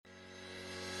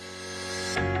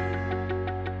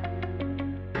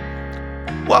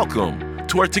Welcome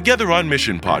to our Together on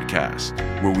Mission podcast,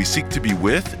 where we seek to be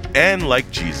with and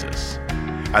like Jesus.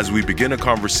 As we begin a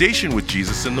conversation with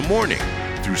Jesus in the morning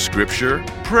through scripture,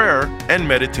 prayer, and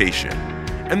meditation,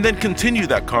 and then continue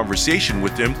that conversation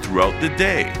with Him throughout the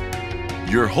day.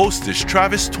 Your host is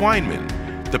Travis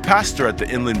Twineman, the pastor at the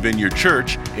Inland Vineyard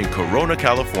Church in Corona,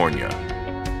 California.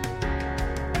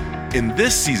 In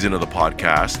this season of the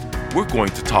podcast, we're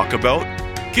going to talk about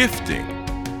gifting,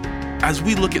 as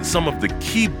we look at some of the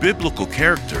key biblical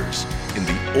characters in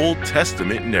the Old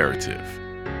Testament narrative.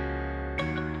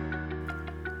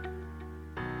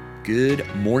 Good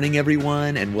morning,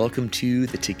 everyone, and welcome to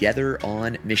the Together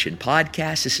on Mission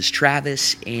podcast. This is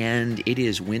Travis, and it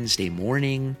is Wednesday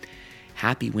morning.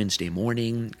 Happy Wednesday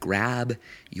morning. Grab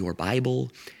your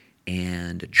Bible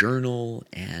and a journal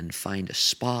and find a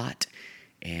spot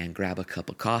and grab a cup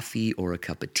of coffee or a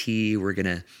cup of tea. We're going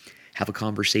to have a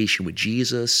conversation with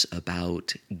Jesus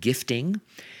about gifting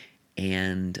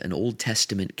and an Old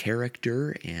Testament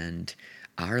character and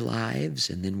our lives,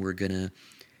 and then we're going to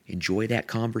enjoy that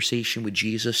conversation with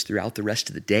Jesus throughout the rest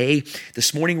of the day.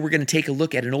 This morning, we're going to take a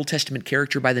look at an Old Testament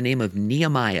character by the name of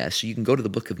Nehemiah. So you can go to the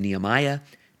book of Nehemiah,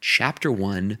 chapter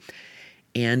 1,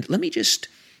 and let me just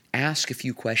ask a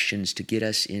few questions to get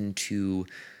us into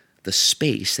the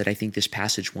space that I think this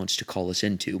passage wants to call us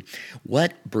into.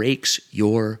 What breaks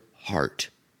your heart?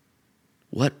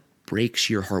 What breaks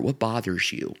your heart? What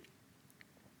bothers you?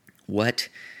 What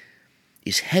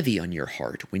is heavy on your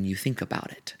heart when you think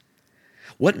about it?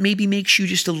 What maybe makes you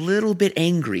just a little bit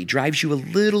angry, drives you a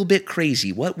little bit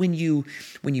crazy? What, when you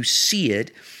see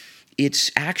it, it's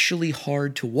actually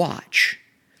hard to watch?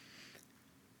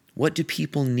 What do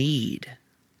people need?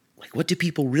 What do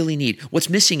people really need?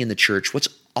 What's missing in the church? What's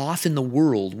off in the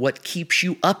world? What keeps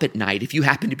you up at night if you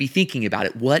happen to be thinking about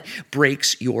it? What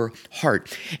breaks your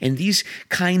heart? And these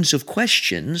kinds of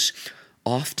questions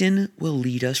often will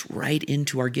lead us right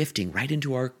into our gifting, right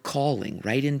into our calling,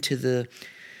 right into the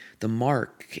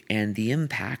mark and the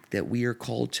impact that we are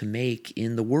called to make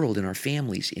in the world, in our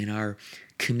families, in our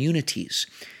communities,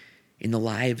 in the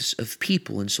lives of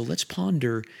people. And so let's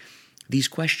ponder these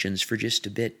questions for just a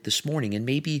bit this morning. And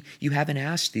maybe you haven't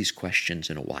asked these questions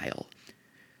in a while.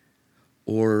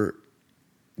 Or,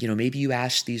 maybe you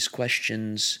asked these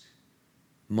questions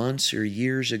months or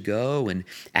years ago and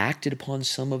acted upon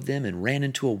some of them and ran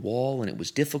into a wall and it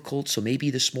was difficult. So maybe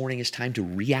this morning is time to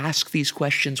re-ask these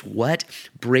questions. What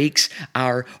breaks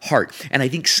our heart? And I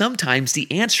think sometimes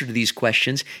the answer to these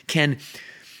questions can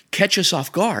catch us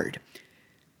off guard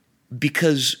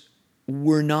because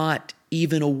we're not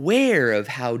even aware of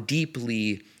how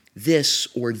deeply this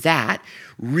or that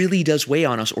really does weigh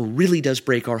on us or really does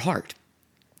break our heart.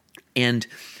 And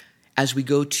as we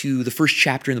go to the first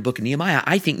chapter in the book of Nehemiah,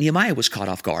 I think Nehemiah was caught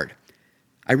off guard.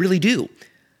 I really do.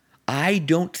 I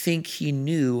don't think he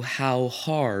knew how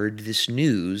hard this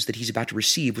news that he's about to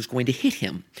receive was going to hit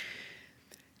him.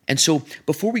 And so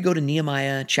before we go to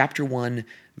Nehemiah chapter 1,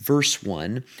 verse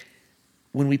 1,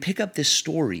 when we pick up this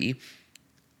story,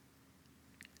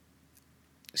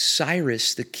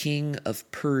 Cyrus, the king of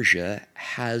Persia,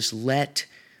 has let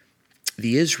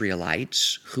the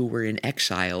Israelites who were in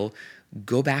exile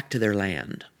go back to their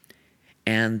land.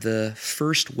 And the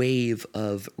first wave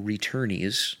of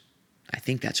returnees, I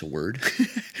think that's a word,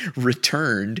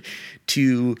 returned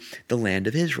to the land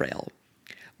of Israel.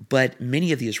 But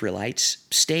many of the Israelites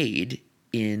stayed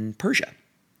in Persia.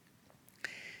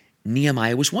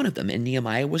 Nehemiah was one of them, and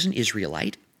Nehemiah was an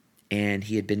Israelite, and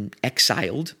he had been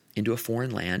exiled into a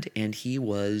foreign land, and he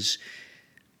was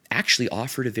actually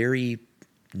offered a very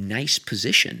nice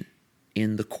position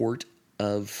in the court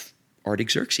of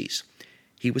Artaxerxes.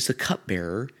 He was the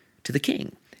cupbearer to the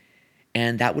king.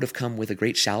 And that would have come with a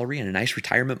great salary and a nice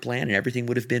retirement plan, and everything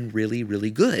would have been really,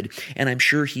 really good. And I'm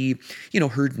sure he,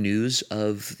 heard news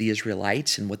of the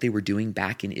Israelites and what they were doing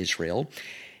back in Israel.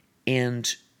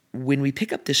 And when we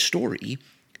pick up this story,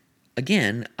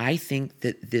 again, I think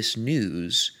that this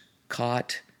news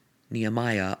caught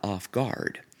Nehemiah off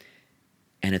guard,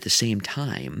 and at the same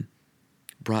time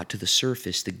brought to the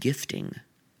surface the gifting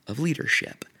of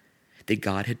leadership that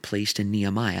God had placed in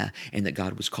Nehemiah and that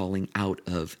God was calling out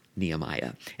of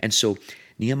Nehemiah. And so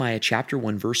Nehemiah chapter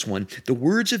 1, verse 1, the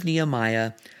words of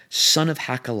Nehemiah, son of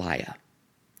Hakaliah,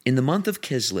 in the month of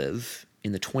Kislev,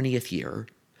 in the 20th year,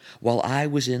 while I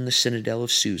was in the citadel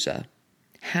of Susa,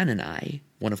 Hanani,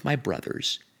 one of my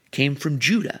brothers, came from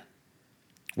Judah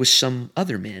with some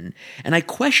other men, and I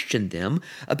questioned them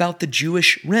about the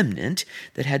Jewish remnant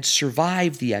that had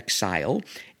survived the exile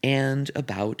and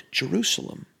about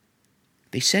Jerusalem.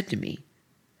 They said to me,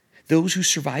 "Those who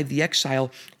survived the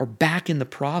exile are back in the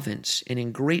province and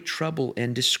in great trouble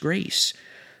and disgrace.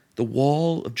 The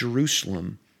wall of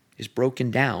Jerusalem is broken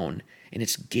down, and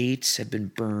its gates have been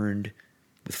burned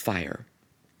with fire.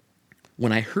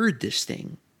 When I heard this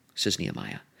thing, says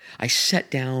Nehemiah, I sat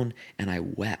down and I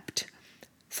wept.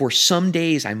 For some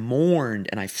days I mourned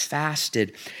and I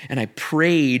fasted and I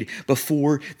prayed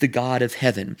before the God of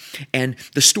heaven. And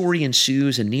the story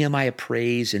ensues, and Nehemiah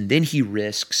prays, and then he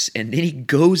risks, and then he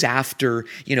goes after,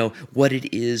 what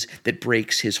it is that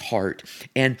breaks his heart.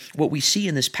 And what we see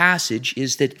in this passage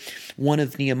is that one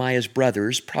of Nehemiah's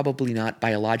brothers, probably not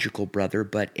biological brother,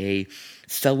 but a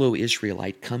fellow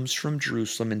Israelite, comes from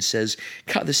Jerusalem and says,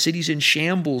 God, the city's in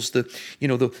shambles. The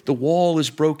wall is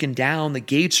broken down. The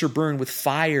gates are burned with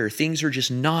fire. Things are just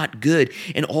not good.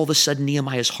 And all of a sudden,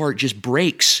 Nehemiah's heart just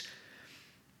breaks.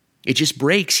 It just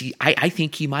breaks. I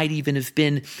think he might even have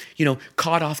been,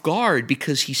 caught off guard,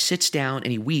 because he sits down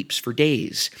and he weeps for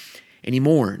days and he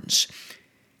mourns.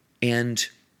 And,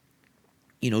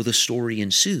 the story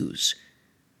ensues.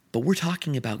 But we're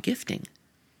talking about gifting.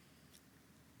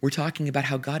 We're talking about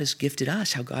how God has gifted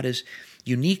us, how God has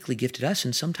uniquely gifted us.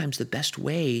 And sometimes the best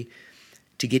way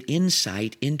to get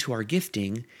insight into our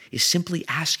gifting is simply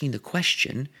asking the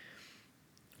question,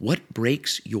 what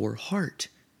breaks your heart?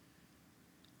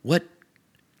 What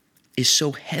is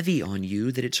so heavy on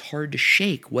you that it's hard to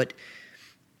shake? What,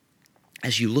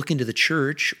 as you look into the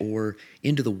church or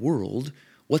into the world,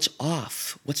 what's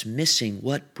off? What's missing?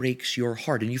 What breaks your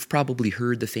heart? And you've probably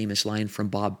heard the famous line from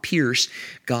Bob Pierce,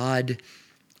 God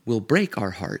will break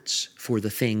our hearts for the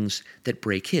things that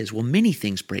break his. Well, many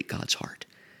things break God's heart.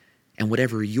 And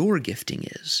whatever your gifting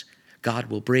is, God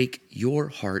will break your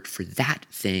heart for that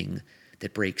thing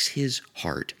that breaks his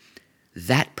heart,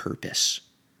 that purpose,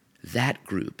 that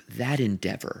group, that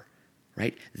endeavor,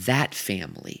 right? That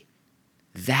family,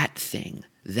 that thing,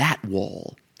 that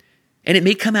wall. And it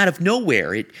may come out of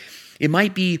nowhere. It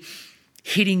might be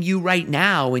hitting you right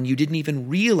now, and you didn't even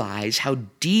realize how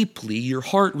deeply your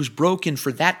heart was broken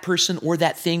for that person or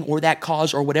that thing or that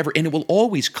cause or whatever. And it will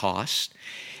always cost,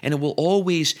 and it will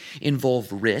always involve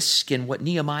risk. And what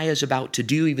Nehemiah is about to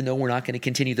do, even though we're not going to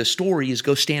continue the story, is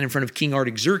go stand in front of King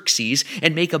Artaxerxes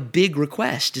and make a big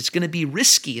request. It's going to be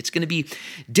risky. It's going to be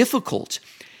difficult.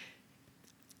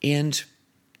 And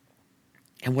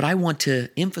what I want to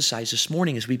emphasize this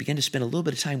morning as we begin to spend a little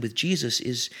bit of time with Jesus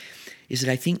is that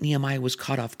I think Nehemiah was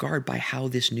caught off guard by how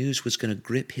this news was going to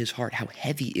grip his heart, how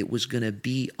heavy it was going to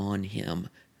be on him.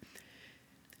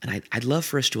 And I'd love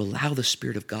for us to allow the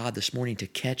Spirit of God this morning to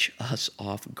catch us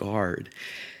off guard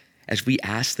as we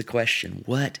ask the question,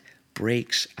 what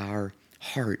breaks our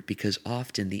heart? Because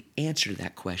often the answer to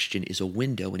that question is a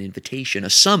window, an invitation, a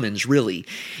summons really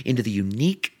into the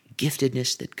unique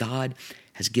giftedness that God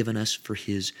has given us for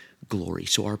his glory.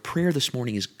 So our prayer this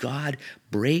morning is, God,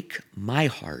 break my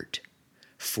heart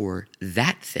for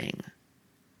that thing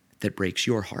that breaks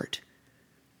your heart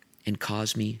and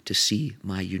cause me to see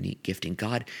my unique gifting.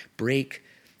 God, break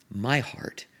my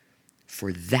heart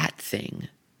for that thing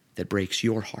that breaks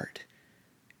your heart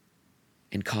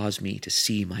and cause me to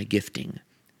see my gifting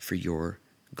for your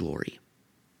glory.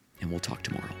 And we'll talk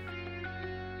tomorrow.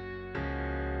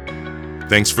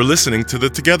 Thanks for listening to the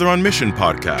Together on Mission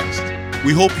podcast.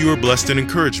 We hope you were blessed and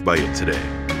encouraged by it today.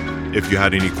 If you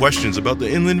had any questions about the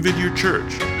Inland Vineyard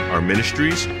Church, our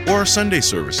ministries, or our Sunday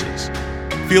services,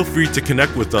 feel free to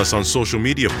connect with us on social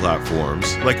media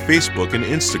platforms like Facebook and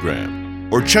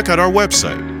Instagram, or check out our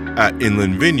website at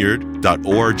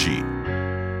inlandvineyard.org.